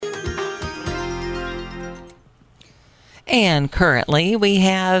And currently we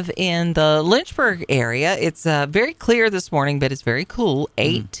have in the Lynchburg area, it's very clear this morning, but it's very cool,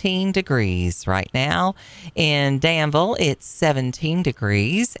 18 degrees right now. In Danville, it's 17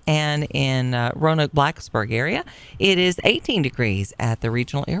 degrees. And in Roanoke-Blacksburg area, it is 18 degrees at the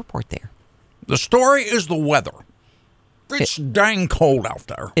regional airport there. The story is the weather. It's dang cold out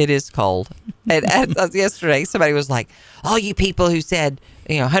there. It is cold. And yesterday, somebody was like, all you people who said,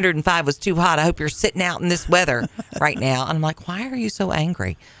 105 was too hot, I hope you're sitting out in this weather right now. And I'm like, why are you so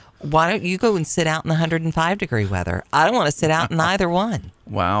angry? Why don't you go and sit out in the 105-degree weather? I don't want to sit out in either one.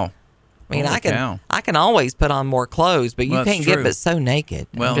 Wow. I mean, I can always put on more clothes, but you can't get but so naked.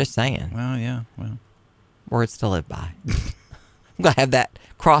 I'm just saying. Well, yeah. Well, words to live by. I'm going to have that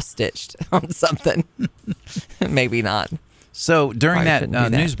cross-stitched on something. Maybe not. So during that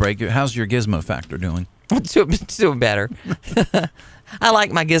news break, how's your gizmo factor doing? It's doing better. I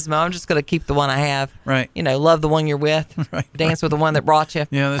like my gizmo. I'm just going to keep the one I have. Right. Love the one you're with. Right. Dance with the one that brought you.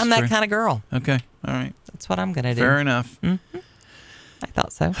 Yeah, that's I'm true. that kind of girl. Okay. All right. That's what I'm going to do. Fair enough. Mm-hmm. I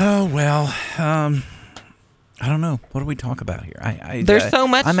thought so. Oh, well, I don't know. What do we talk about here? There's so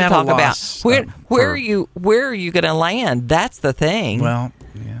much to talk about. Where are you going to land? That's the thing. Well,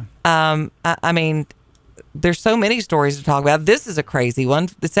 yeah. I mean, there's so many stories to talk about. This is a crazy one.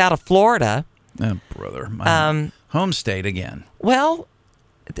 It's out of Florida. Oh, brother. My home state again. Well,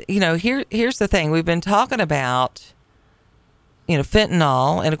 here's the thing. We've been talking about,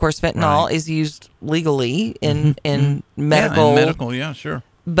 fentanyl. And, of course, fentanyl is used legally in medical. Yeah, in medical, yeah, sure.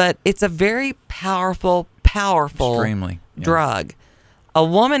 But it's a very powerful Extremely, drug. A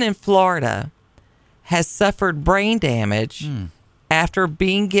woman in Florida has suffered brain damage after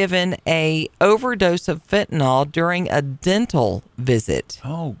being given a overdose of fentanyl during a dental visit.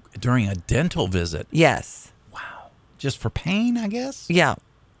 Oh, during a dental visit? Yes. Wow. Just for pain, I guess? Yeah.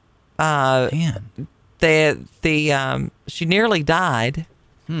 Man. She nearly died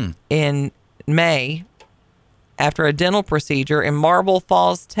in May after a dental procedure in Marble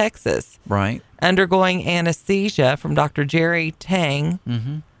Falls, Texas. Right. Undergoing anesthesia from Dr. Jerry Tang.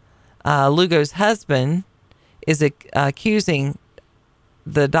 Lugo's husband is accusing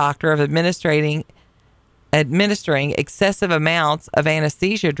the doctor of administering excessive amounts of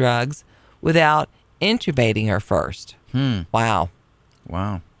anesthesia drugs without intubating her first. Wow.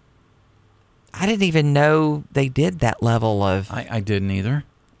 I didn't even know they did that level of... I didn't either.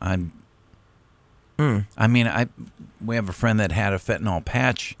 I mean, we have a friend that had a fentanyl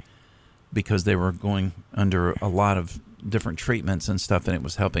patch because they were going under a lot of different treatments and stuff, and it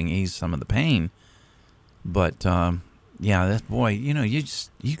was helping ease some of the pain. But you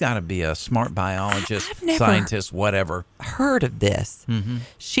got to be a smart biologist, scientist, whatever. Heard of this?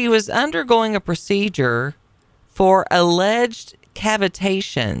 She was undergoing a procedure for alleged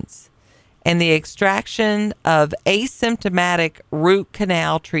cavitations and the extraction of asymptomatic root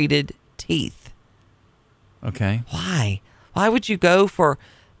canal treated teeth. Okay. Why? Why would you go for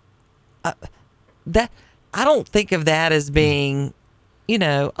that? I don't think of that as being,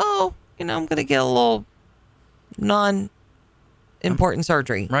 I'm going to get a little non-important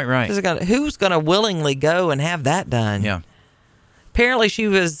surgery. Right. Who's going to willingly go and have that done? Yeah. Apparently, she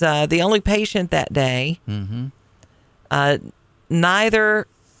was the only patient that day. None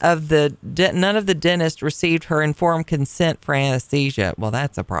of the dentists received her informed consent for anesthesia. Well,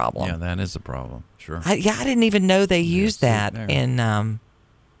 that's a problem. Yeah, that is a problem. Sure. I didn't even know they used that in.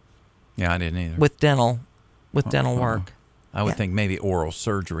 Yeah, I didn't either. With dental work. I would think maybe oral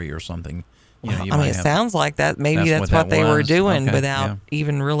surgery or something. It sounds like that. Maybe that's what they were doing without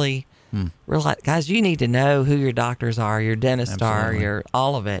even really realize. Guys, you need to know who your doctors are, your dentists are, your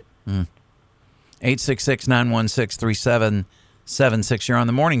all of it. 866-916-3776. You're on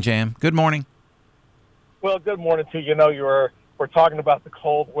the Morning Jam. Good morning. Well, good morning to you. We're talking about the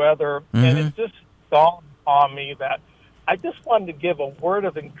cold weather, and it just dawned on me that I just wanted to give a word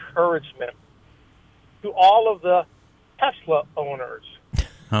of encouragement to all of the Tesla owners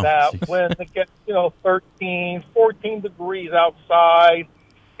when they get 13, 14 degrees outside,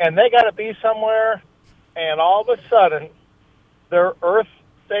 and they got to be somewhere, and all of a sudden their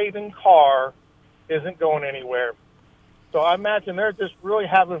earth-saving car isn't going anywhere. So I imagine they're just really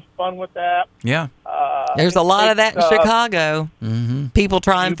having fun with that. Yeah. There's a lot of that in Chicago. People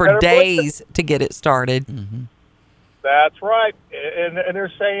trying for days to get it started. That's right. And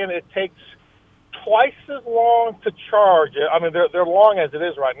they're saying it takes twice as long to charge it. I mean, they're long as it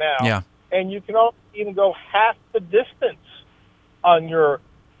is right now. Yeah. And you can even go half the distance on your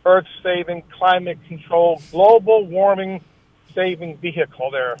earth-saving, climate-controlled, global warming-saving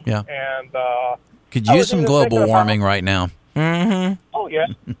vehicle there. Yeah. And could use some global warming right now. Mm-hmm. Oh, yeah.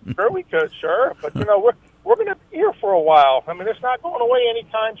 Sure, we could. Sure. But, we're going to be here for a while. I mean, it's not going away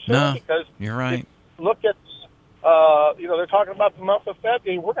anytime soon. No, because you're right. Look at, they're talking about the month of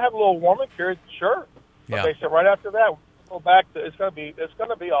February. We're going to have a little warming period, sure. But Yeah. they said right after that, we'll go back to it's going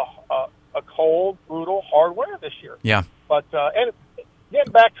to be a cold, brutal, hard winter this year. Yeah. But and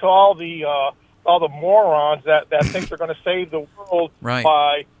getting back to all the morons that think they're going to save the world Right.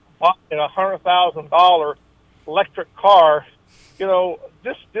 by buying a $100,000 electric car,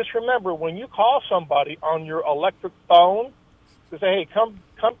 just remember when you call somebody on your electric phone to say, "Hey, come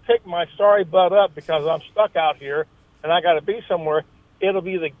pick my sorry butt up because I'm stuck out here and I got to be somewhere," it'll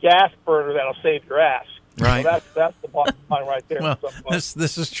be the gas burner that'll save your ass. Right. So that's the bottom line right there. Well,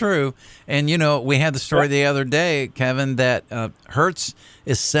 this is true. And, we had the story the other day, Kevin, that Hertz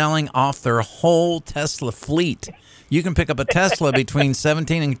is selling off their whole Tesla fleet. You can pick up a Tesla between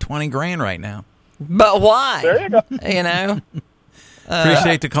 17 and 20 grand right now. But why? There you go.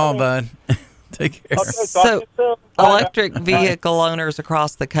 Appreciate the call, bud. Take care. Okay, So, talk to you soon. Bye. electric vehicle owners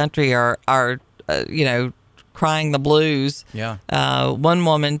across the country are crying the blues. Yeah. One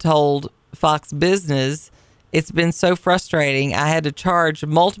woman told Fox Business, "It's been so frustrating. I had to charge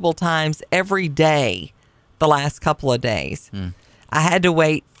multiple times every day the last couple of days. I had to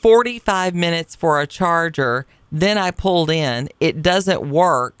wait 45 minutes for a charger. Then I pulled in. It doesn't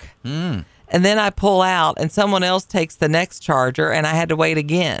work. And then I pull out and someone else takes the next charger and I had to wait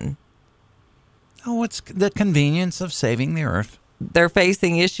again." Oh, it's the convenience of saving the earth. They're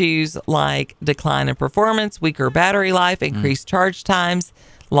facing issues like decline in performance, weaker battery life, increased charge times,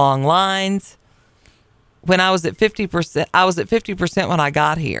 long lines. When I was at 50% when I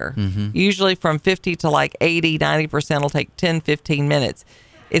got here. Usually from 50 to like 80, 90% will take 10, 15 minutes.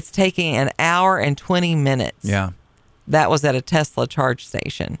 It's taking an hour and 20 minutes. Yeah. That was at a Tesla charge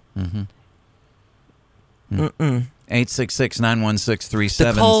station. 866-916-3776.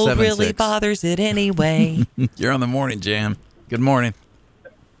 The cold really bothers it anyway. You're on the morning jam. Good morning.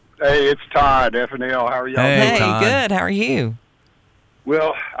 Hey, it's Todd, FNL. How are y'all? Hey, Hey, Todd. good. How are you?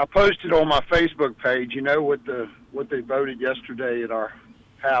 Well, I posted on my Facebook page, what they voted yesterday at our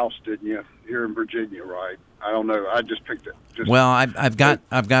house, didn't you? Here in Virginia, right? I don't know. I just picked it. Well, I've got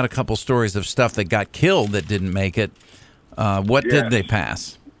a couple stories of stuff that got killed that didn't make it. What did they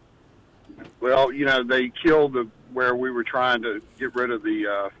pass? Well, they killed where we were trying to get rid of we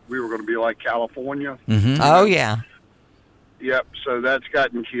were going to be like California. Oh, yeah. Yep, so that's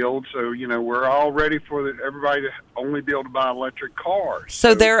gotten killed. So, we're all ready for everybody to only be able to buy electric cars.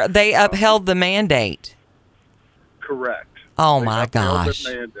 So they upheld the mandate. Correct. Oh, They my upheld the gosh.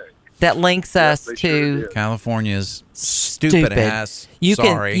 mandate. That links us they sure to did. California's stupid ass. You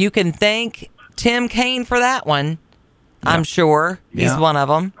Sorry. can thank Tim Kaine for that one. I'm sure he's Yeah. one of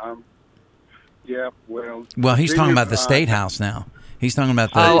them. Yeah, well. Well, he's talking about the Virginia's state house now. He's talking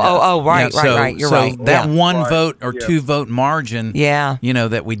about the. Right, so, right. You're so right. that Yeah. one Right. vote or Yeah. 2 vote margin, Yeah.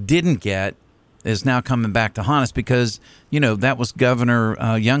 that we didn't get is now coming back to haunt us because, that was Governor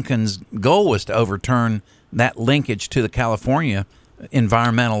Youngkin's goal was to overturn that linkage to the California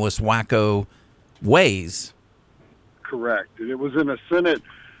environmentalist wacko ways. Correct. And it was in a Senate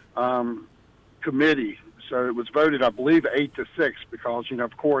committee, so it was voted, I believe, 8-6, because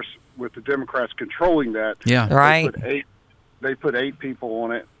of course, with the Democrats controlling that, Yeah. Right. they put 8 people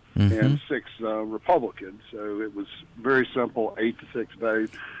on it and 6 Republicans. So it was very simple, 8-6 vote,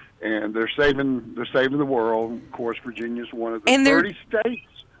 and they're saving the world. Of course, Virginia's one of the And 30 states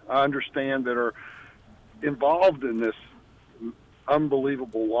I understand that are involved in this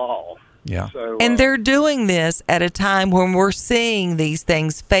unbelievable law. Yeah. So, And they're doing this at a time when we're seeing these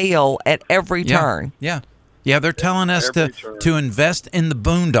things fail at every turn. Yeah. Yeah, they're telling us Every turn. to invest in the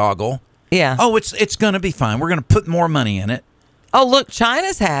boondoggle. Yeah. Oh, it's going to be fine. We're going to put more money in it. Oh, look,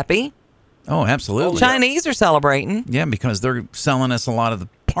 China's happy. Oh, absolutely. Chinese are celebrating. Yeah, because they're selling us a lot of the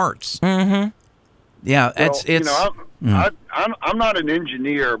parts. Mm-hmm. Yeah, well, I'm not an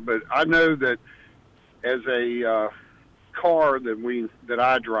engineer, but I know that as a car that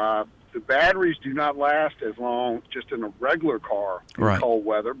I drive, the batteries do not last as long just in a regular car in Right. cold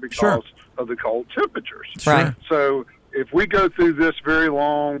weather because Sure. of the cold temperatures. Sure. Right. So if we go through this very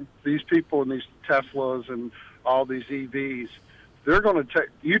long, these people in these Teslas and all these EVs, they're going to take,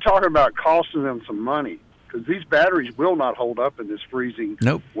 you talking about costing them some money, because these batteries will not hold up in this freezing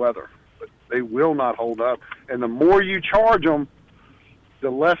Nope. weather. They will not hold up. And the more you charge them, the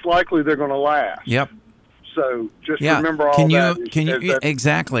less likely they're going to last. Yep. So just Yeah. remember all can you, that. Can you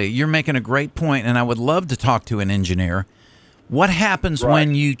exactly? You're making a great point, and I would love to talk to an engineer. What happens Right.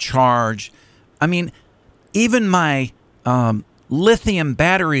 when you charge? I mean, even my lithium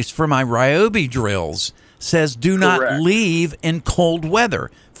batteries for my Ryobi drills says do not Correct. leave in cold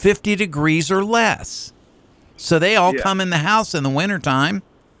weather, 50 degrees or less. So they all come in the house in the wintertime.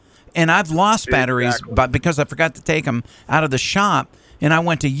 And I've lost batteries because I forgot to take them out of the shop, and I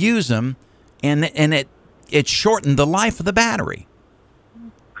went to use them, and it shortened the life of the battery.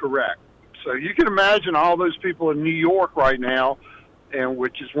 Correct. So you can imagine all those people in New York right now, and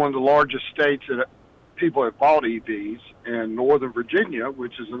which is one of the largest states that people have bought EVs, and Northern Virginia,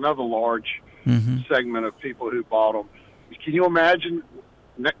 which is another large segment of people who bought them. Can you imagine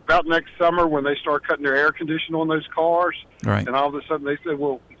about next summer when they start cutting their air conditioning on those cars? Right. And all of a sudden they say,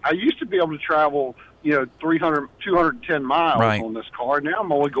 well, I used to be able to travel, 300, 210 miles on this car. Now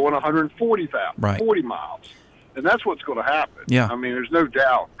I'm only going 40 miles. And that's what's going to happen. Yeah. I mean, there's no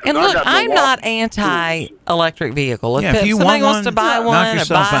doubt. And look, I'm not anti-electric vehicle. If you somebody want wants to one, buy knock one or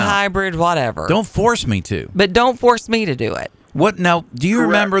yourself buy a out. hybrid, whatever. Don't force me to. But don't force me to do it. What now? Do you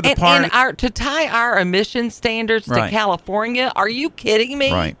remember the part? And to tie our emission standards to California? Are you kidding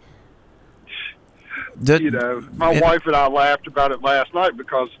me? Right. My wife and I laughed about it last night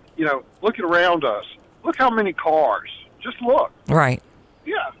because, looking around us, look how many cars. Just look. Right.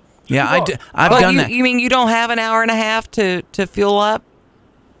 Yeah. Yeah, I've done that. You mean you don't have an hour and a half to fuel up?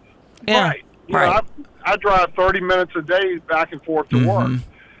 Yeah. Right. I drive 30 minutes a day back and forth to work.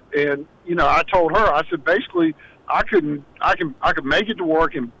 And, I told her, I said, basically, I could make it to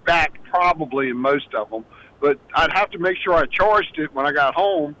work and back probably in most of them, but I'd have to make sure I charged it when I got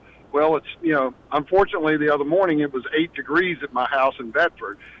home. Well, it's, unfortunately the other morning it was 8 degrees at my house in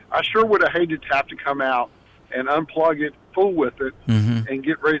Bedford. I sure would have hated to have to come out and unplug it, fool with it, and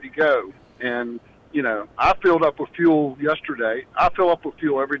get ready to go. And, I filled up with fuel yesterday. I fill up with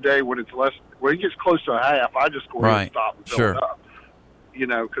fuel every day when it gets close to a half. I just go ahead and stop and fill it up,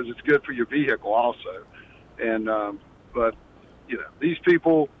 because it's good for your vehicle also. And, but, these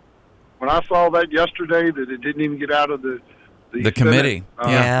people, when I saw that yesterday, that it didn't even get out of the committee.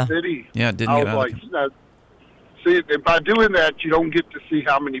 Committee, it didn't I get was out like, see, and by doing that, you don't get to see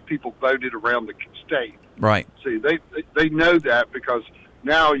how many people voted around the state. Right. See, they know that because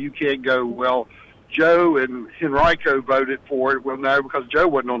now you can't go, well, Joe and Henrico voted for it. Well, no, because Joe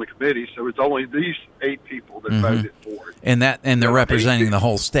wasn't on the committee, so it's only these 8 people that voted for it. And they're representing the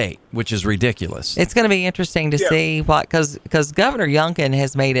whole state, which is ridiculous. It's going to be interesting to see because Governor Youngkin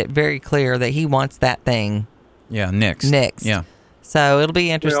has made it very clear that he wants that thing. Yeah, nixed. Yeah. So it'll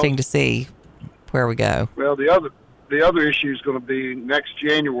be interesting to see where we go. Well, the other issue is going to be next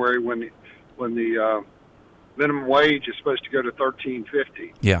January when the minimum wage is supposed to go to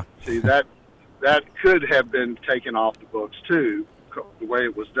 $13.50. Yeah. See, that could have been taken off the books too, the way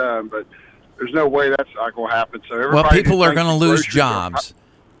it was done, but there's no way that's not going to happen. So people are going to lose jobs.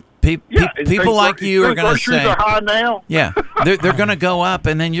 People like you are going to say, are high now. Yeah, they're going to go up,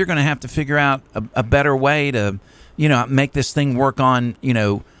 and then you're going to have to figure out a better way to, make this thing work on,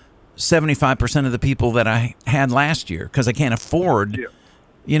 75% of the people that I had last year because I can't afford.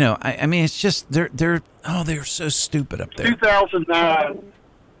 Yeah. I mean, it's just they're so stupid up there. 2009,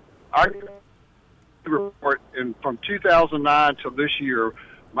 I report, and from 2009 till this year,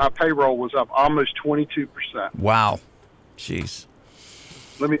 my payroll was up almost 22%. Wow, jeez.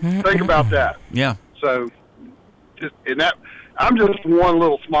 Let me think about that. Yeah. So, I'm just one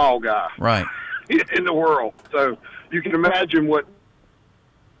little small guy, right, in the world. So you can imagine what.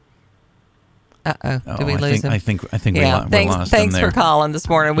 Did we lose him? I think we lost him there. Thanks for calling this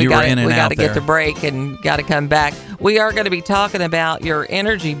morning. We got to get to break and got to come back. We are going to be talking about your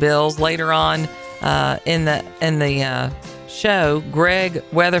energy bills later on in the show. Greg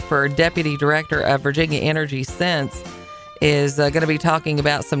Weatherford, Deputy Director of Virginia Energy Sense, is going to be talking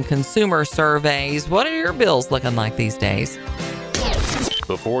about some consumer surveys. What are your bills looking like these days?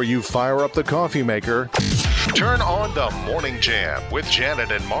 Before you fire up the coffee maker, turn on the Morning Jam with Janet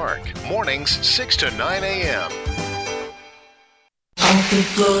and Mark. Mornings 6 to 9 a.m. Off the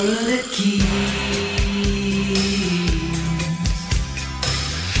Florida Keys,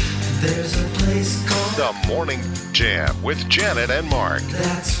 there's a place called The Morning Jam with Janet and Mark.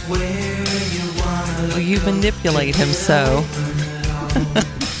 That's where you wanna Well, you manipulate him so.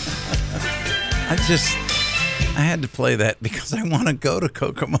 I had to play that because I want to go to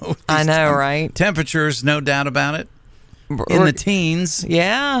Kokomo. I know, right? Temperatures, no doubt about it, in the teens.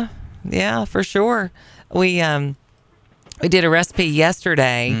 Yeah, for sure. We did a recipe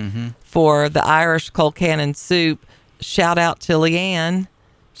yesterday for the Irish cold cannon soup. Shout out to Leanne.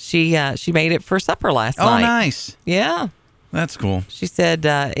 She made it for supper last night. Oh, nice. Yeah, that's cool. She said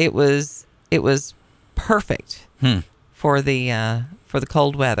it was perfect for the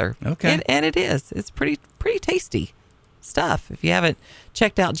cold weather. Okay, and it is. It's pretty tasty stuff. If you haven't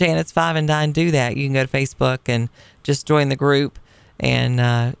checked out Janet's 5 and Dine, do that. You can go to Facebook and just join the group, and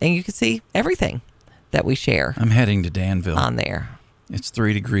you can see everything that we share I'm heading to Danville. on there. It's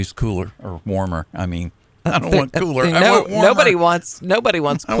 3 degrees cooler or warmer. I mean, I don't want cooler. I No, want warmer. nobody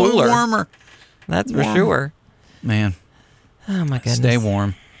wants I cooler. want warmer. That's for Warm. sure. Man, Oh my goodness. stay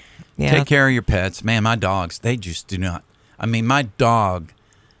warm. Yeah. Take care of your pets. Man, my dogs, they just do not. I mean, my dog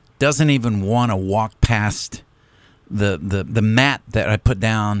doesn't even want to walk past the mat that I put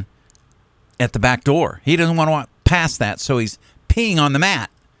down at the back door. He doesn't want to walk past that, so he's peeing on the mat.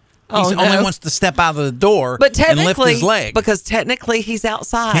 He only wants to step out of the door But and lift technically, his leg. because technically he's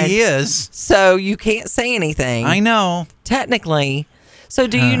outside. He is. So you can't say anything. I know. Technically. So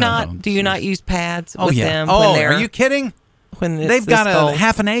do you not geez. use pads Oh, with yeah. them Oh, when they're are you kidding? when it's They've got this a cold?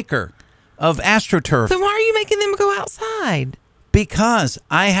 half an acre of AstroTurf Then why are you making them go outside? because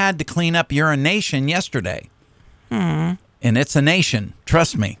I had to clean up urination yesterday. And it's a nation.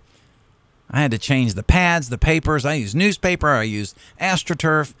 Trust me. I had to change the pads, the papers. I used newspaper. I used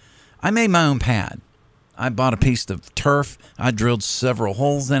AstroTurf. I made my own pad. I bought a piece of turf. I drilled several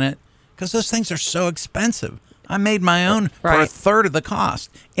holes in it because those things are so expensive. I made my own for a Right. third of the cost,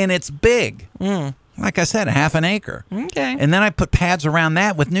 and it's big. Like I said, a half an acre. Okay. And then I put pads around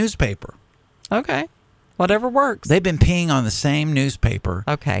that with newspaper. Okay. Whatever works. They've been peeing on the same newspaper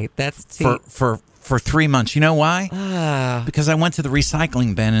Okay. That's for 3 months. You know why? Ah. Because I went to the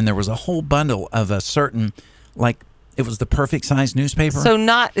recycling bin and there was a whole bundle of a certain, like, it was the perfect size newspaper. So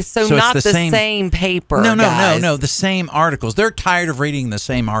not it's not the the same- same paper. No, guys. the same articles. They're tired of reading the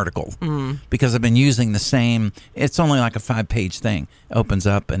same article because I've been using the same. It's only like a 5-page thing. It opens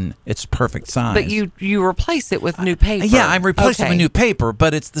up and it's perfect size. But you replace it with new paper. Yeah, I replaced it with Okay. new paper,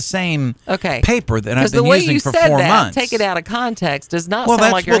 but it's the same Okay. paper that I've Because been the way using you for said 4 that, months. take it out of context, does not Well, sound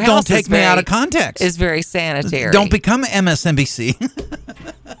that's like your well. house Don't take is me very, out of context. Is very sanitary. Don't become MSNBC.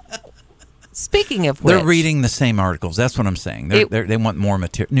 Speaking of which, They're reading the same articles. That's what I'm saying. They want more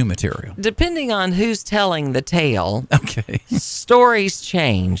new material. depending on who's telling the tale, Okay. stories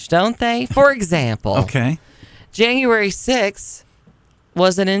change, don't they? For example, Okay. January 6th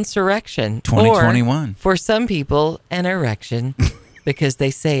was an insurrection. 2021. Or, for some people, an erection because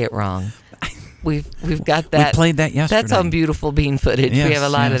they say it wrong. We've got that. We played that yesterday. That's on beautiful bean footage. Yes, we have a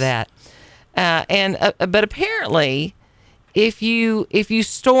lot yes. of that. But apparently, if you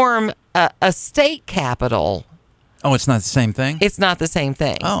storm a state capitol, Oh, it's not the same thing? it's not the same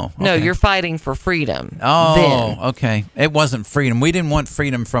thing. Oh, No, okay. you're fighting for freedom. Oh, then. okay. It wasn't freedom. We didn't want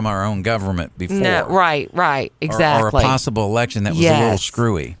freedom from our own government before. No, right, exactly. Or a possible election that was a little Yes.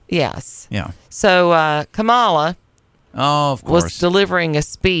 screwy. Yes. Yeah. So Kamala Oh, of course. was delivering a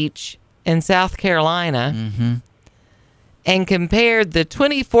speech in South Carolina and compared the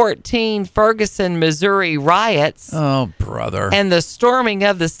 2014 Ferguson, Missouri riots Oh, brother. and the storming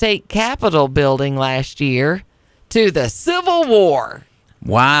of the state capitol building last year to the Civil War.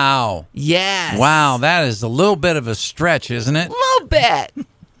 Wow. Yes. Wow, that is a little bit of a stretch, isn't it? A little bit.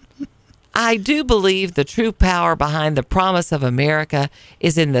 I do believe the true power behind the promise of America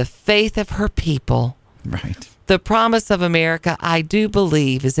is in the faith of her people. Right. The promise of America, I do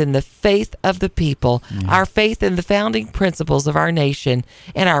believe, is in the faith of the people, our faith in the founding principles of our nation,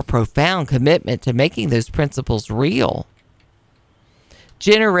 and our profound commitment to making those principles real.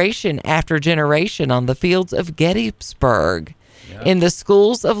 Generation after generation on the fields of Gettysburg, in the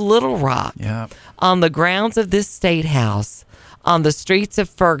schools of Little Rock, Yeah. on the grounds of this state house, on the streets of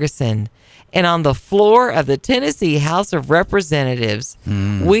Ferguson, and on the floor of the Tennessee House of Representatives,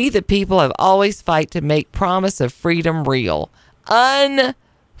 we the people have always fight to make promise of freedom real.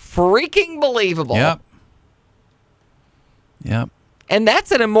 Unfreaking believable. Yep. Yep. And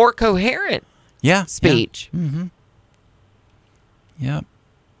that's in a more coherent Yeah. speech. Yep.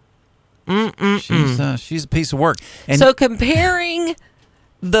 She's a piece of work. And So comparing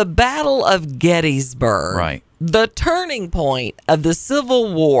the Battle of Gettysburg, Right. the turning point of the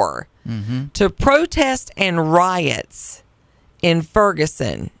Civil War, to protest and riots in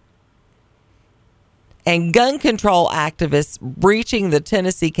Ferguson and gun control activists breaching the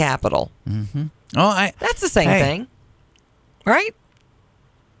Tennessee Capitol. That's the same Hey. thing, right?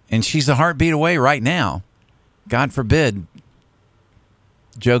 And she's a heartbeat away right now. God forbid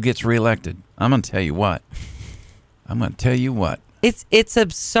Joe gets reelected. I'm going to tell you what. It's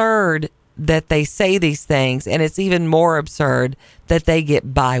absurd that they say these things, and it's even more absurd that they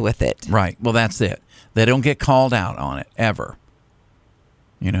get by with it. Right. Well, that's it. They don't get called out on it ever.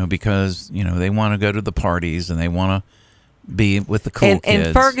 Because, they want to go to the parties and they want to be with the cool kids.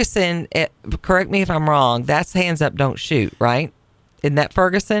 And Ferguson, correct me if I'm wrong, that's hands up, don't shoot, right? Isn't that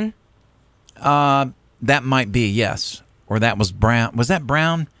Ferguson? That might be, yes. Or that was Brown. Was that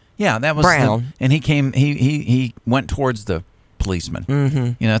Brown? Yeah, that was Brown. And he came. He went towards the policeman.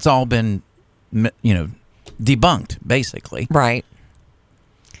 Mm-hmm. It's all been debunked, basically. Right.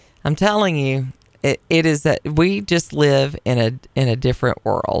 I'm telling you, it is that we just live in a different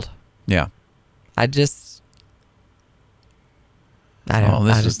world. Yeah. I just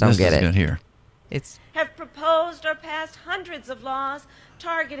don't get it. Good here. Have proposed or passed hundreds of laws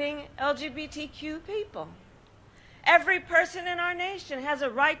targeting LGBTQ people. Every person in our nation has a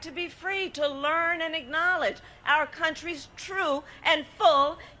right to be free to learn and acknowledge our country's true and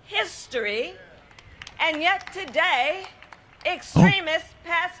full history. And yet today, extremists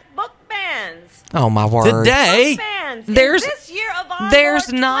pass book bans. Oh my word! Today, Book bans in there's this year of our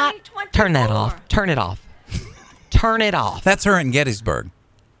there's Lord not. 2024. Turn that off. Turn it off. Turn it off. that's her in Gettysburg.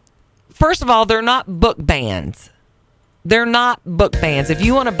 First of all, they're not book bans. They're not book bans. If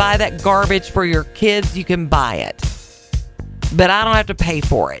you want to buy that garbage for your kids, you can buy it. But I don't have to pay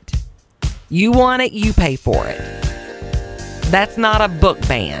for it. You want it, you pay for it. That's not a book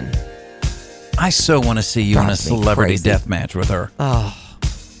ban. I so want to see you in a Drives me celebrity crazy. death match with her. Oh.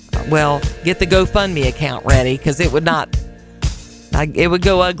 Well, get the GoFundMe account ready because it would not. It would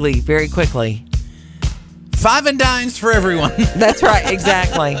go ugly very quickly. 5 and dimes for everyone. That's right.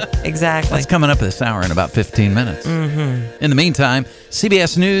 Exactly. That's coming up this hour in about 15 minutes. Mm-hmm. In the meantime,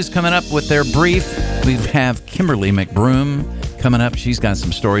 CBS News coming up with their brief. We have Kimberly McBroom coming up. She's got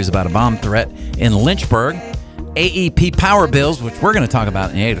some stories about a bomb threat in Lynchburg. AEP power bills, which we're going to talk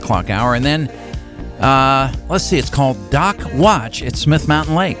about in the 8 o'clock hour. And then, let's see, it's called Dock Watch at Smith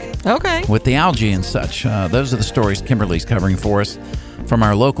Mountain Lake. Okay. With the algae and such. Those are the stories Kimberly's covering for us from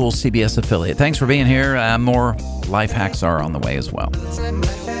our local CBS affiliate. Thanks for being here. More life hacks are on the way as well.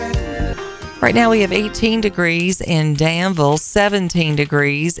 Right now we have 18 degrees in Danville, 17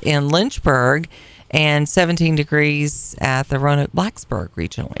 degrees in Lynchburg, and 17 degrees at the Roanoke-Blacksburg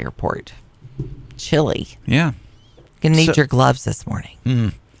Regional Airport. Chilly. Yeah. Gonna need your gloves this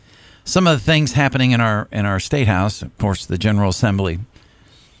morning. Some of the things happening in our state house, of course, the General Assembly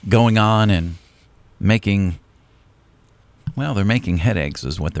going on and making, well, they're making headaches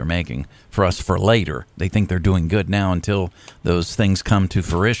is what they're making for us for later. They think they're doing good now until those things come to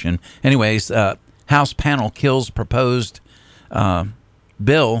fruition. Anyways, House panel kills proposed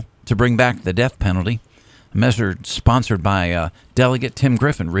bill to bring back the death penalty, a measure sponsored by Delegate Tim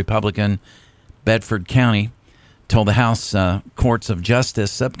Griffin, Republican, Bedford County, told the House Courts of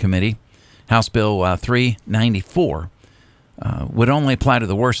Justice Subcommittee, House Bill 394, would only apply to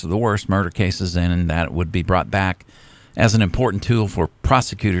the worst of the worst murder cases, and that it would be brought back as an important tool for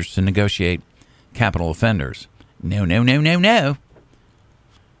prosecutors to negotiate capital offenders. No.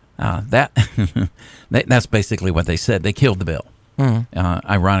 That's basically what they said. They killed the bill.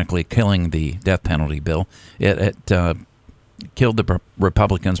 Ironically, killing the death penalty bill. It killed the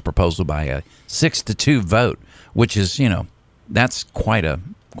Republicans' proposal by a 6-2 vote, which is, that's quite a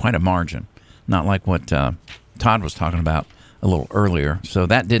margin. Not like what Todd was talking about a little earlier. So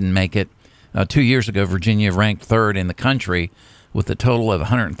that didn't make it. 2 years ago, Virginia ranked third in the country with a total of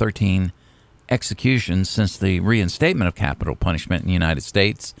 113 executions since the reinstatement of capital punishment in the United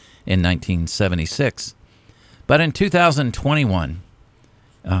States in 1976. But in 2021,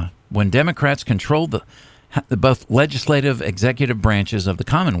 when Democrats controlled the both legislative, executive branches of the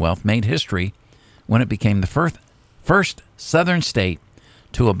Commonwealth, made history when it became the first Southern state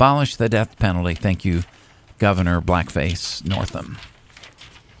to abolish the death penalty. Thank you, Governor Blackface Northam.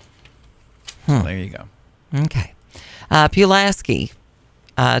 There you go. Okay. Pulaski,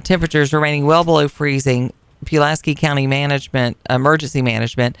 temperatures remaining well below freezing. Pulaski County Emergency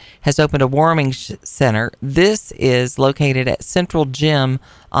Management has opened a warming center. This is located at Central Gym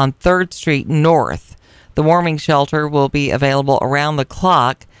on 3rd Street North. The warming shelter will be available around the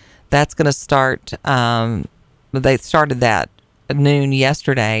clock. That's going to start, they started that at noon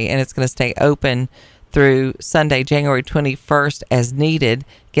yesterday, and it's going to stay open through Sunday, January 21st as needed.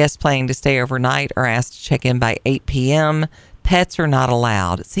 Guests planning to stay overnight are asked to check in by 8 p.m. Pets are not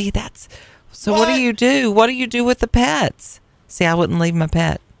allowed. See, so what do you do? What do you do with the pets? See, I wouldn't leave my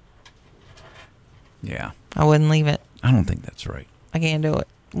pet. Yeah. I wouldn't leave it. I don't think that's right. I can't do it.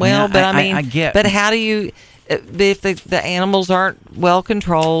 Well, but I get. But how do you, if the animals aren't well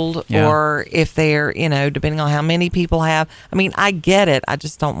controlled, or if they're, depending on how many people have. I mean, I get it. I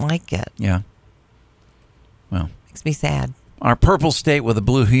just don't like it. Yeah. Well, makes me sad. Our purple state with a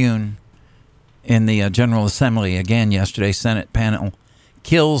blue hue in the General Assembly again yesterday. Senate panel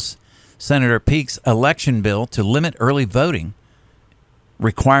kills Senator Peake's election bill to limit early voting,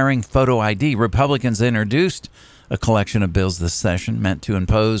 requiring photo ID. Republicans introduced a collection of bills this session meant to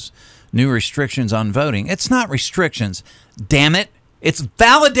impose new restrictions on voting. It's not restrictions, damn it. It's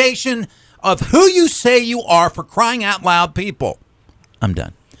validation of who you say you are, for crying out loud, people. I'm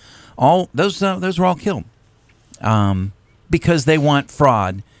done. All those were all killed because they want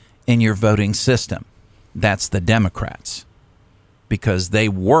fraud in your voting system. That's the Democrats, because they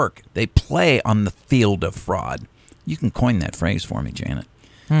play on the field of fraud. You can coin that phrase for me, Janet.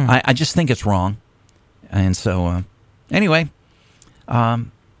 I just think it's wrong. And so, anyway,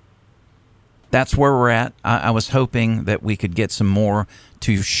 that's where we're at. I was hoping that we could get some more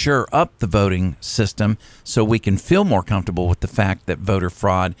to shore up the voting system so we can feel more comfortable with the fact that voter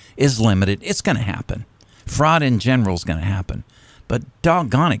fraud is limited. It's going to happen. Fraud in general is going to happen. But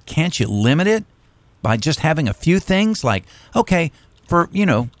doggone it, can't you limit it by just having a few things like, okay, for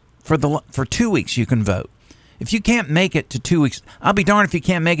 2 weeks you can vote. If you can't make it to 2 weeks, I'll be darned if you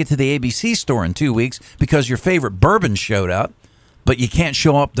can't make it to the ABC store in 2 weeks because your favorite bourbon showed up, but you can't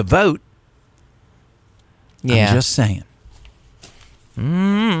show up to vote. Yeah. I'm just saying.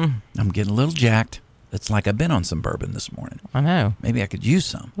 I'm getting a little jacked. It's like I've been on some bourbon this morning. I know. Maybe I could use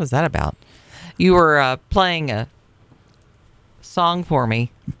some. What was that about? You were playing a song for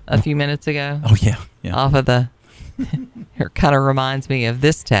me a few minutes ago. Oh, yeah. Off of the... It kind of reminds me of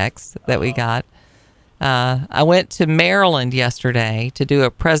this text that we got. I went to Maryland yesterday to do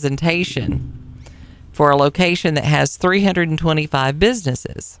a presentation for a location that has 325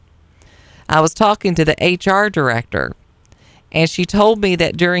 businesses. I was talking to the HR director, and she told me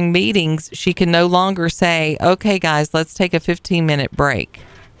that during meetings, she can no longer say, okay, guys, let's take a 15-minute break.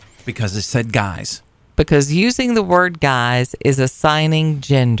 Because it said guys. Because using the word guys is assigning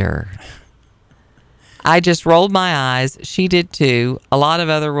gender. I just rolled my eyes. She did too. A lot of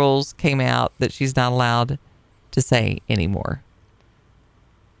other rules came out that she's not allowed to say anymore.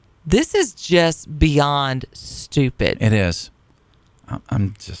 This is just beyond stupid. It is.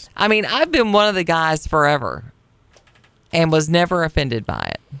 I mean, I've been one of the guys forever and was never offended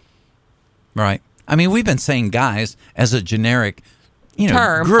by it. Right. I mean, we've been saying guys as a generic,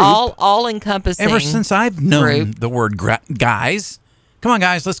 term, group. all encompassing. Ever since I've known the word guys. Come on,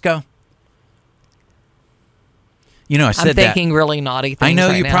 guys, let's go. I said I'm thinking really naughty things. I know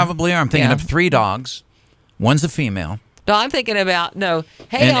right you now. probably are. I'm thinking of 3 dogs. One's a female. No, I'm thinking about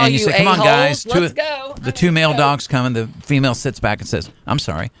Hey, and all you you say, come on, guys. let's go. The 2 male dogs come, and the female sits back and says, "I'm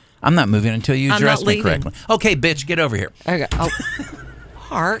sorry, I'm not moving until you dress me correctly." Okay, bitch, get over here. Okay. Oh,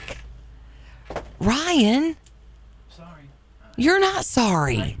 Mark, Ryan, sorry. You're not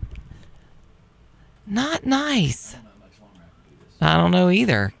sorry. Not nice. I don't know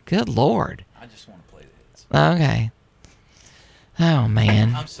either. Good Lord. I just want to play the hits. Okay. Oh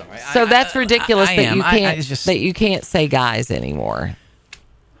man. I'm sorry. So that's ridiculous that you can't say guys anymore.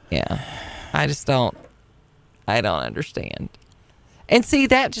 Yeah. I don't understand. And see,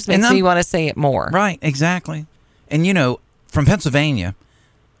 that just makes me want to say it more. Right, exactly. And from Pennsylvania,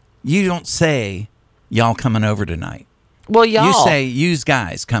 you don't say y'all coming over tonight. Well, y'all. You say yous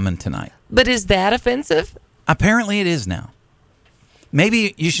guys coming tonight. But is that offensive? Apparently it is now.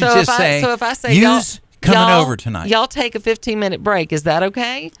 Maybe you should if I say yous coming over tonight. Y'all take a 15-minute break. Is that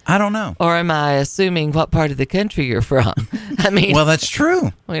okay? I don't know. Or am I assuming what part of the country you're from? I mean, well, that's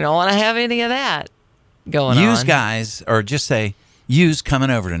true. We don't want to have any of that going on. Yous guys, or just say yous coming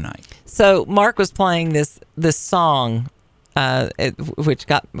over tonight. So Mark was playing this song, which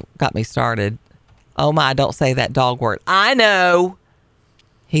got me started. Oh my! Don't say that dog word. I know.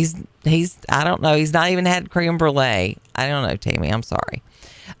 He's. I don't know. He's not even had creme brulee. I don't know, Tammy. I'm sorry.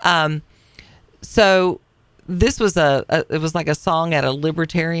 So this was it was like a song at a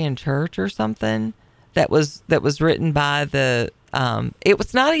libertarian church or something that was written by the.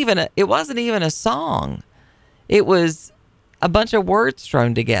 It wasn't even a song. It was a bunch of words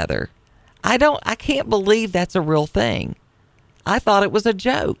thrown together. I can't believe that's a real thing. I thought it was a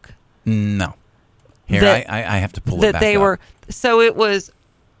joke. No. Here, I have to pull it back up. So it was,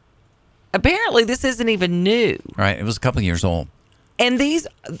 apparently this isn't even new. Right. It was a couple of years old. And these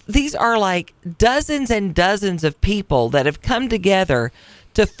are like dozens and dozens of people that have come together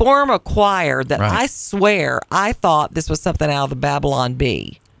to form a choir that I swear I thought this was something out of the Babylon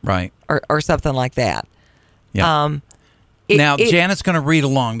Bee. Right. Or something like that. Yeah. Now, Janet's going to read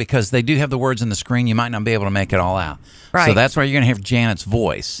along because they do have the words on the screen. You might not be able to make it all out. Right. So that's why you're going to hear Janet's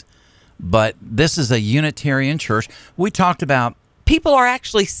voice. But this is a Unitarian church. We talked about... People are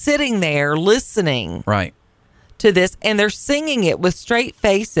actually sitting there listening to this, and they're singing it with straight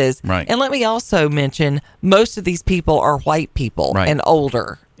faces. Right. And let me also mention, most of these people are white people and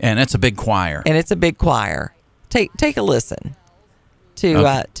older. And it's a big choir. Take a listen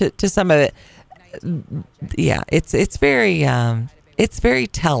to some of it. Yeah, it's very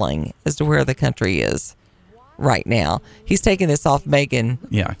telling as to where the country is right now. He's taking this off Megyn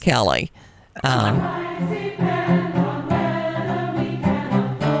Kelly.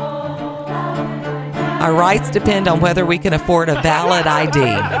 Our rights depend on whether we can afford a valid ID.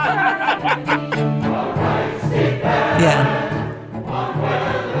 Yeah.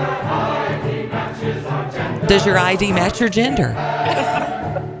 Does your ID match your gender?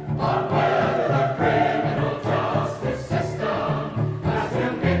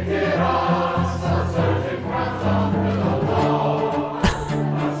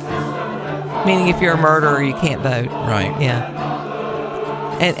 Meaning if you're a murderer, you can't vote. Right. Yeah.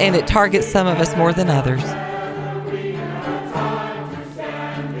 And it targets some of us more than others.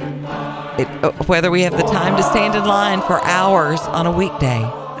 Whether we have the time to stand in line for hours on a weekday.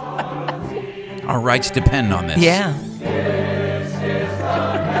 Our rights depend on this. Yeah.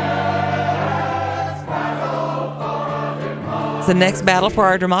 It's the next battle for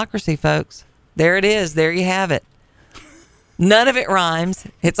our democracy, folks. There it is. There you have it. None of it rhymes.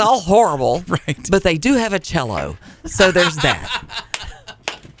 It's all horrible. Right. But they do have a cello. So there's that.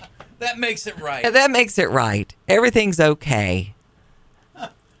 That makes it right. That makes it right. Everything's okay.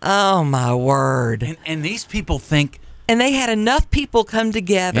 Oh, my word. And these people think... And they had enough people come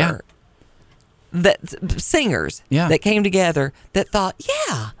together, singers that came together that thought,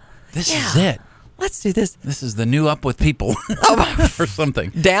 this is it. Let's do this. This is the new Up With People or something.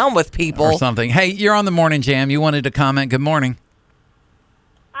 Down with people. Or something. Hey, you're on the Morning Jam. You wanted to comment. Good morning.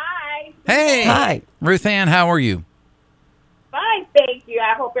 Hi. Hey. Hi. Ruth Ann, how are you? Fine, thank you.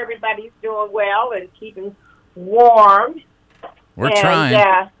 I hope everybody's doing well and keeping warm. We're trying.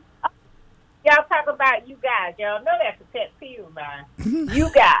 Y'all talk about you guys. Y'all know that's a pet peeve of mine. You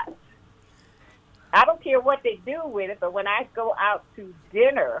guys. I don't care what they do with it, but when I go out to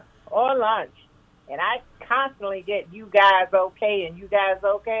dinner or lunch, and I constantly get you guys okay and you guys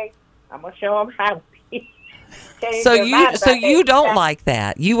okay, I'm gonna show them how to be. So you don't like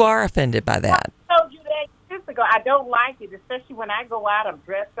that. You are offended by that. I told you that years ago. I don't like it, especially when I go out. I'm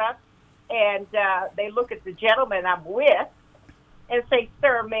dressed up, and they look at the gentleman I'm with and say,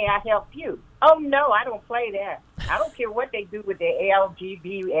 "Sir, may I help you?" Oh no, I don't play that. I don't care what they do with the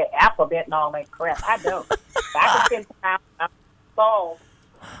LGBT alphabet and all that crap. I don't. I can spend time on the ball.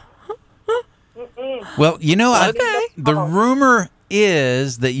 Well, you know, the rumor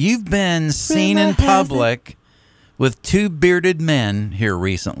is that you've been seen in public with two bearded men here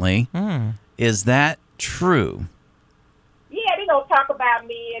recently. Is that true? Yeah, they don't talk about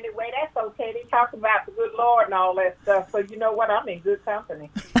me anyway. That's okay. They talk about the good Lord and all that stuff. So you know what? I'm in good company.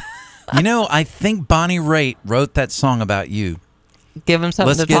 You know, I think Bonnie Raitt wrote that song about you. Give them something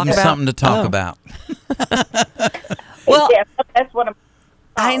Let's to give talk them about. something to talk about. Well, yeah, that's what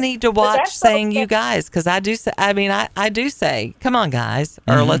I need to watch that's saying okay. you guys, because I do say, I do say, come on guys,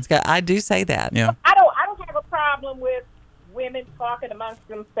 or let's go. I do say that. Yeah. I don't have a problem with women talking amongst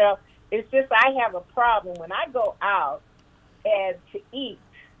themselves. It's just I have a problem when I go out and to eat,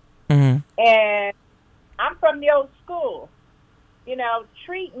 and I'm from the old school. You know,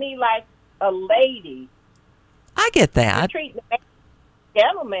 treat me like a lady. I get that. You treat me like a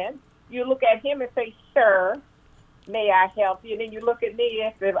gentleman. You look at him and say, "Sir, may I help you?" And then you look at me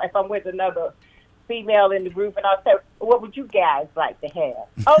if I'm with another female in the group, and I'll say, "What would you guys like to have?"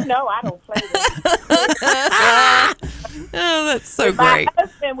 Oh no, I don't play that. Oh, that's so If my great.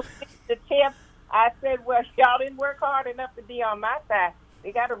 husband was the tip, I said, "Well, y'all didn't work hard enough to be on my side.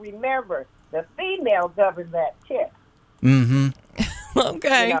 You got to remember, the female governs that tip." Mm-hmm.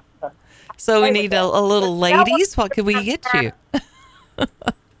 Okay. You know, So we need a little ladies. What could we get you? You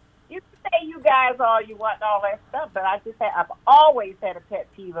can say you guys all you want and all that stuff, but I've always had a pet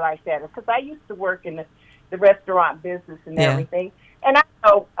peeve like that because I used to work in the restaurant business and everything, and I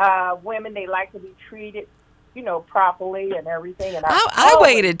know women, they like to be treated, you know, properly and everything. And I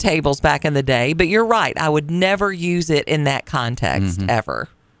waited tables back in the day, but you're right. I would never use it in that context ever.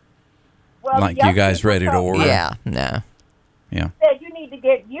 Well, Like you guys ready to order? Yeah, no. Yeah. Said you need to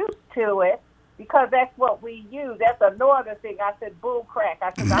get used to it because that's what we use. That's a northern thing. I said, bull crack.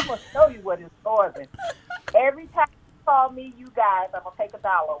 I said, I'm going to show you what is northern. Every time you call me, you guys, I'm going to take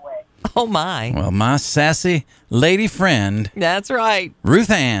 $1 away. Oh, my. Well, my sassy lady friend, That's right.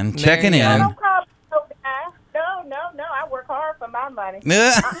 Ruth Ann, checking you in. Don't call me no guy. No. I work hard for my money.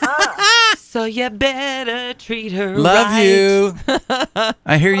 So you better treat her Love right. you.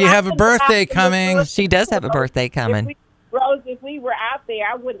 I hear you have a birthday coming. She does have a birthday coming. Rose, if we were out there,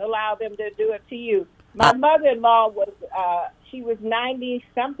 I wouldn't allow them to do it to you. My mother-in-law was, she was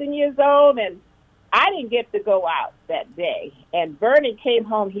 90-something years old, and I didn't get to go out that day. And Bernie came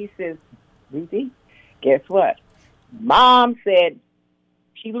home. He says, Ruthie, guess what? Mom said,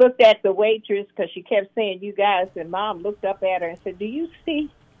 she looked at the waitress because she kept saying, you guys, and Mom looked up at her and said, do you see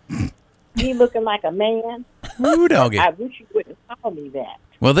me looking like a man? Ooh, doggy. I wish you wouldn't call me that.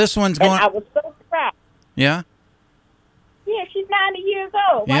 Well, this one's And going. I was so proud. Yeah. Yeah, she's 90 years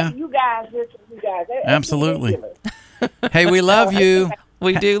old. Yeah. Why do you guys listen to you guys? That's Absolutely. ridiculous. Hey, we love you.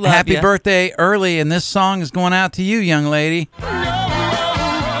 We do love Happy you. birthday early, and this song is going out to you, young lady.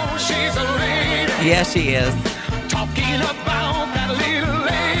 Yes, she is. Talking about that little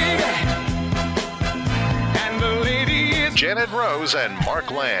lady. And the lady is Janet Rose and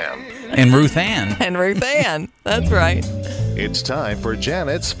Mark Lamb. And Ruth Ann. And Ruth Ann. That's right. It's time for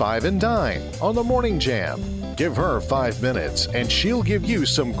Janet's Five and Dine on the Morning Jam. Give her 5 minutes, and she'll give you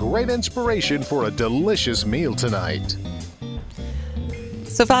some great inspiration for a delicious meal tonight.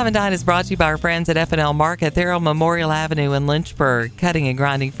 So 5 and Dine is brought to you by our friends at F&L Market. They're on Memorial Avenue in Lynchburg, cutting and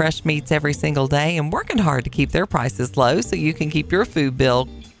grinding fresh meats every single day and working hard to keep their prices low so you can keep your food bill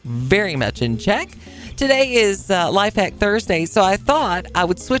very much in check. Today is Life Hack Thursday, so I thought I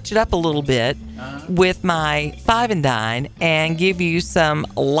would switch it up a little bit with my 5 and Dine and give you some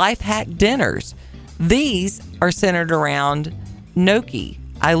life hack dinners. These are centered around gnocchi.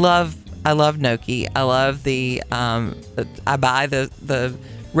 I love gnocchi. I love I buy the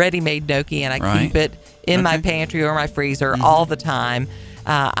ready-made gnocchi and I keep it in my pantry or my freezer all the time.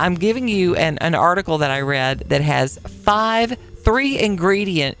 I'm giving you an article that I read that has 5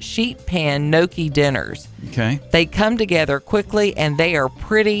 3-ingredient sheet pan gnocchi dinners. Okay. They come together quickly and they are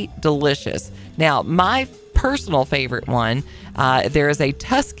pretty delicious. Now, my personal favorite one, there is a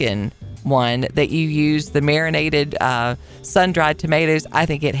Tuscan one that you use the marinated sun-dried tomatoes. I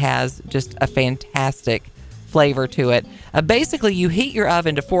think it has just a fantastic flavor to it. Basically, you heat your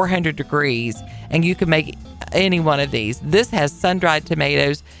oven to 400 degrees and you can make any one of these. This has sun-dried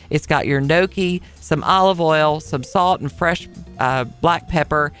tomatoes. It's got your gnocchi, some olive oil, some salt and fresh black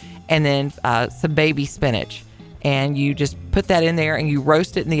pepper, and then some baby spinach. And you just put that in there and you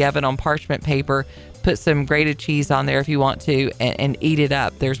roast it in the oven on parchment paper. Put some grated cheese on there if you want to and eat it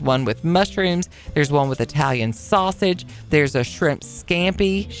up. There's one with mushrooms. There's one with Italian sausage. There's a shrimp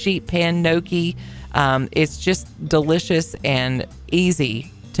scampi sheet pan gnocchi. It's just delicious and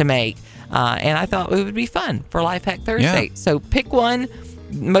easy to make. And I thought it would be fun for Life Hack Thursday. Yeah. So pick one.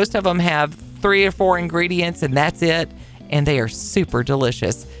 Most of them have 3 or 4 ingredients and that's it. And they are super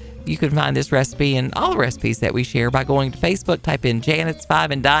delicious. You can find this recipe and all the recipes that we share by going to Facebook, type in Janet's 5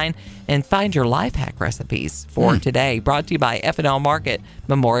 and Dine, and find your life hack recipes for today. Brought to you by F&L Market,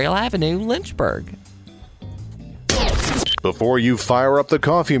 Memorial Avenue, Lynchburg. Before you fire up the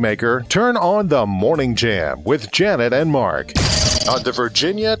coffee maker, turn on the Morning Jam with Janet and Mark on the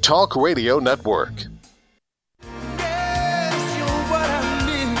Virginia Talk Radio Network. yes, you're what I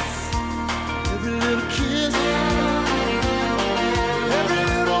miss. Every little kiss, every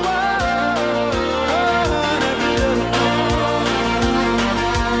little word, every little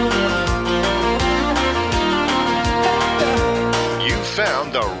You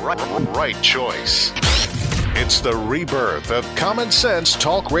found the right choice. It's the rebirth of Common Sense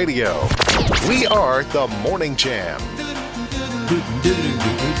Talk Radio. We are the Morning Jam.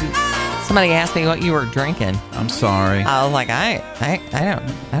 Somebody asked me what you were drinking. I'm sorry. I was like, I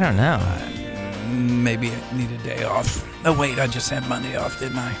don't know. Maybe I need a day off. Oh, wait, I just had Monday off,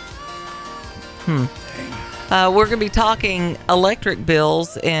 didn't I? We're going to be talking electric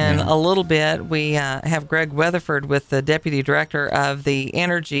bills in a little bit. We have Greg Weatherford with the Deputy Director of the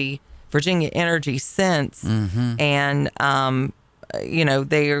Virginia Energy Sense. And,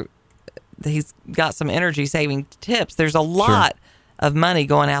 he's got some energy saving tips. There's a lot of money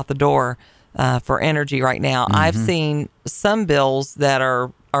going out the door for energy right now. I've seen some bills that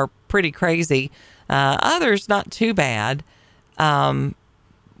are pretty crazy. Others not too bad.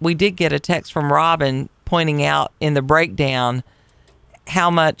 We did get a text from Robin pointing out in the breakdown how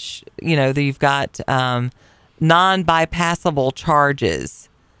much, you've got non-bypassable charges,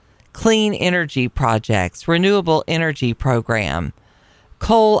 clean energy projects, renewable energy program,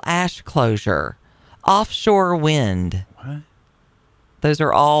 coal ash closure, offshore wind. What? Those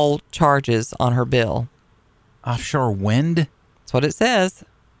are all charges on her bill. Offshore wind? That's what it says.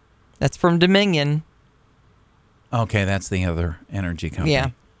 That's from Dominion. Okay, that's the other energy company.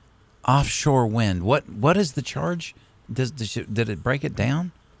 Yeah. Offshore wind. What is the charge? Did it break it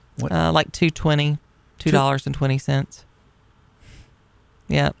down? What? Like $2.20.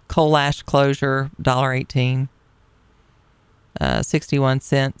 Yeah. Coal ash closure, $1.18. 61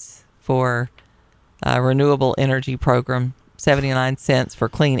 cents for renewable energy program, 79 cents for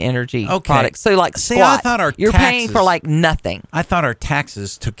clean energy products. So like See, squat. I thought you're paying for like nothing. I thought our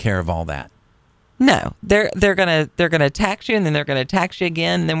taxes took care of all that. No, they're gonna tax you, and then they're gonna tax you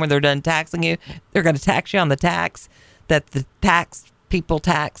again. And then when they're done taxing you, they're gonna tax you on the tax that the tax people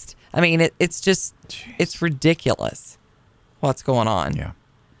taxed. I mean, it's just it's ridiculous what's going on. Yeah.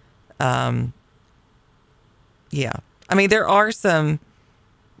 Yeah. I mean, there are some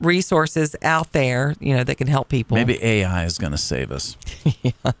resources out there, that can help people. Maybe AI is going to save us.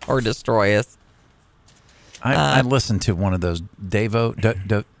 Yeah, or destroy us. I listened to one of those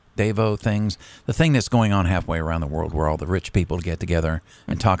Davo things, the thing that's going on halfway around the world where all the rich people get together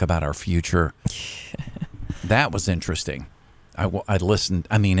and talk about our future. That was interesting. I listened.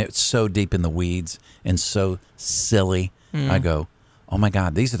 I mean, it's so deep in the weeds and so silly. I go, oh, my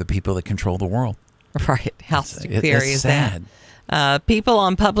God, these are the people that control the world. Right. How scary is sad. that? People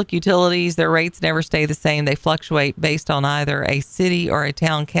on public utilities, their rates never stay the same. They fluctuate based on either a city or a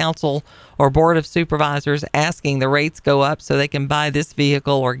town council or board of supervisors asking the rates go up so they can buy this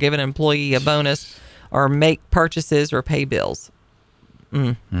vehicle or give an employee a bonus or make purchases or pay bills.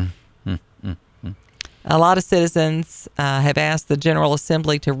 A lot of citizens have asked the General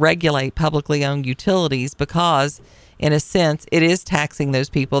Assembly to regulate publicly owned utilities because, in a sense, it is taxing those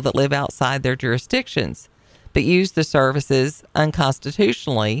people that live outside their jurisdictions, but use the services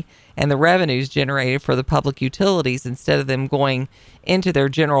unconstitutionally, and the revenues generated for the public utilities, instead of them going into their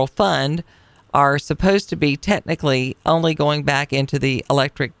general fund, are supposed to be technically only going back into the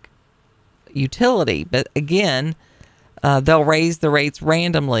electric utility. But again, they'll raise the rates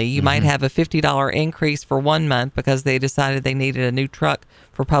randomly. You might have a $50 increase for 1 month because they decided they needed a new truck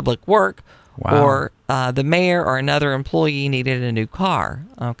for public work. Wow. Or the mayor or another employee needed a new car.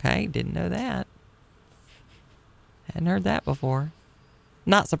 Okay, didn't know that. Hadn't heard that before.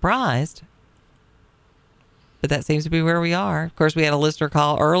 Not surprised. But that seems to be where we are. Of course, we had a listener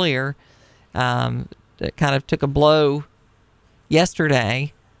call earlier that kind of took a blow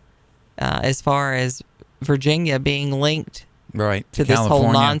yesterday as far as Virginia being linked to this California.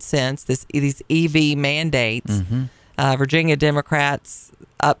 whole nonsense, these EV mandates. Virginia Democrats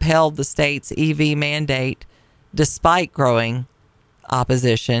upheld the state's EV mandate despite growing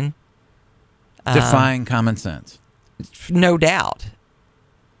opposition. Defying common sense. No doubt.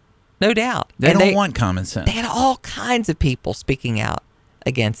 No doubt. They don't want common sense. They had all kinds of people speaking out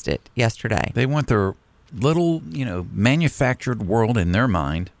against it yesterday. They want their little, manufactured world in their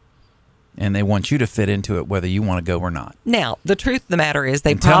mind, and they want you to fit into it whether you want to go or not. Now, the truth of the matter is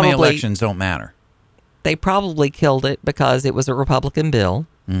tell me elections don't matter. They probably killed it because it was a Republican bill.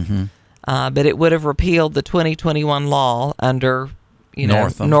 But it would have repealed the 2021 law under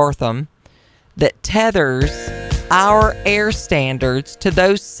Northam that tethers our air standards to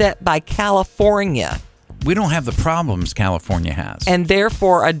those set by California. We don't have the problems California has. And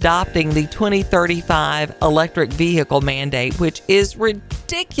therefore adopting the 2035 electric vehicle mandate, which is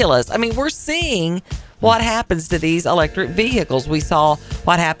ridiculous. I mean, we're seeing what happens to these electric vehicles. We saw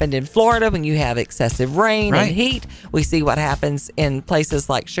what happened in Florida when you have excessive rain and heat. We see what happens in places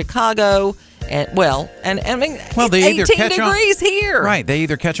like Chicago. And I mean, they either 18 catch degrees here. Right. They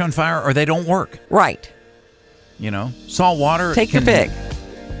either catch on fire or they don't work. Right. Salt water. Take your pick.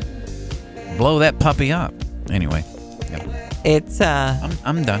 Blow that puppy up. Anyway. It's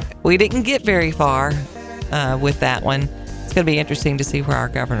I'm done. We didn't get very far with that one. It's going to be interesting to see where our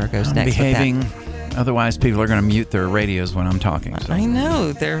governor goes I'm next behaving. with that. Otherwise, people are going to mute their radios when I'm talking. So I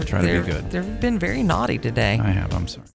know. try to be good. They've been very naughty today. I have. I'm sorry.